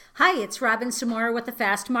Hi, it's Robin Samora with the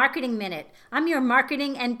Fast Marketing Minute. I'm your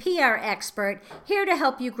marketing and PR expert, here to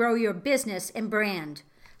help you grow your business and brand.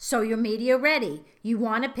 So you're media ready. You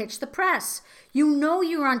want to pitch the press. You know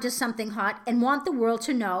you're onto something hot and want the world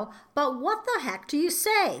to know, but what the heck do you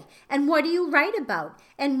say? And what do you write about?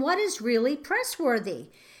 And what is really press-worthy?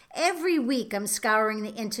 Every week I'm scouring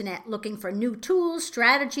the internet looking for new tools,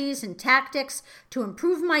 strategies, and tactics to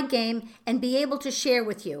improve my game and be able to share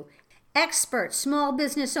with you, experts, small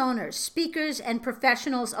business owners, speakers, and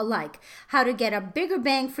professionals alike, how to get a bigger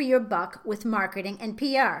bang for your buck with marketing and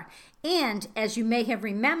PR. And as you may have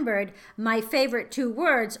remembered, my favorite two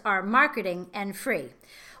words are marketing and free.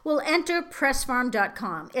 Well, enter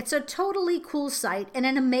PressFarm.com. It's a totally cool site and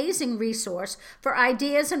an amazing resource for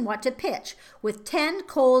ideas and what to pitch, with 10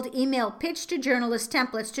 cold email pitch to journalist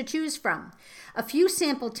templates to choose from. A few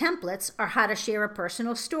sample templates are how to share a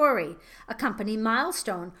personal story, a company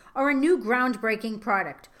milestone, or a new groundbreaking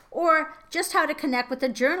product, or just how to connect with a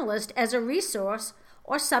journalist as a resource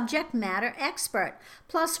or subject matter expert.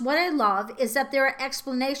 Plus, what I love is that there are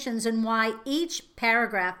explanations on why each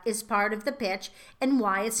paragraph is part of the pitch and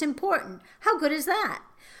why it's important. How good is that?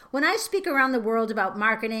 When I speak around the world about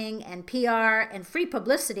marketing and PR and free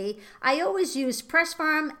publicity, I always use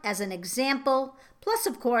PressFarm as an example, plus,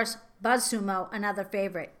 of course, BuzzSumo, another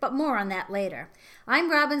favorite, but more on that later. I'm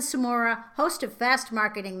Robin Samora, host of Fast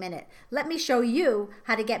Marketing Minute. Let me show you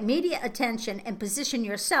how to get media attention and position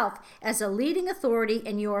yourself as a leading authority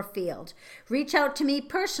in your field. Reach out to me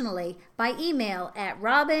personally by email at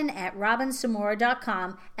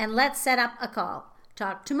robin@robinsamora.com and let's set up a call.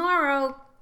 Talk tomorrow.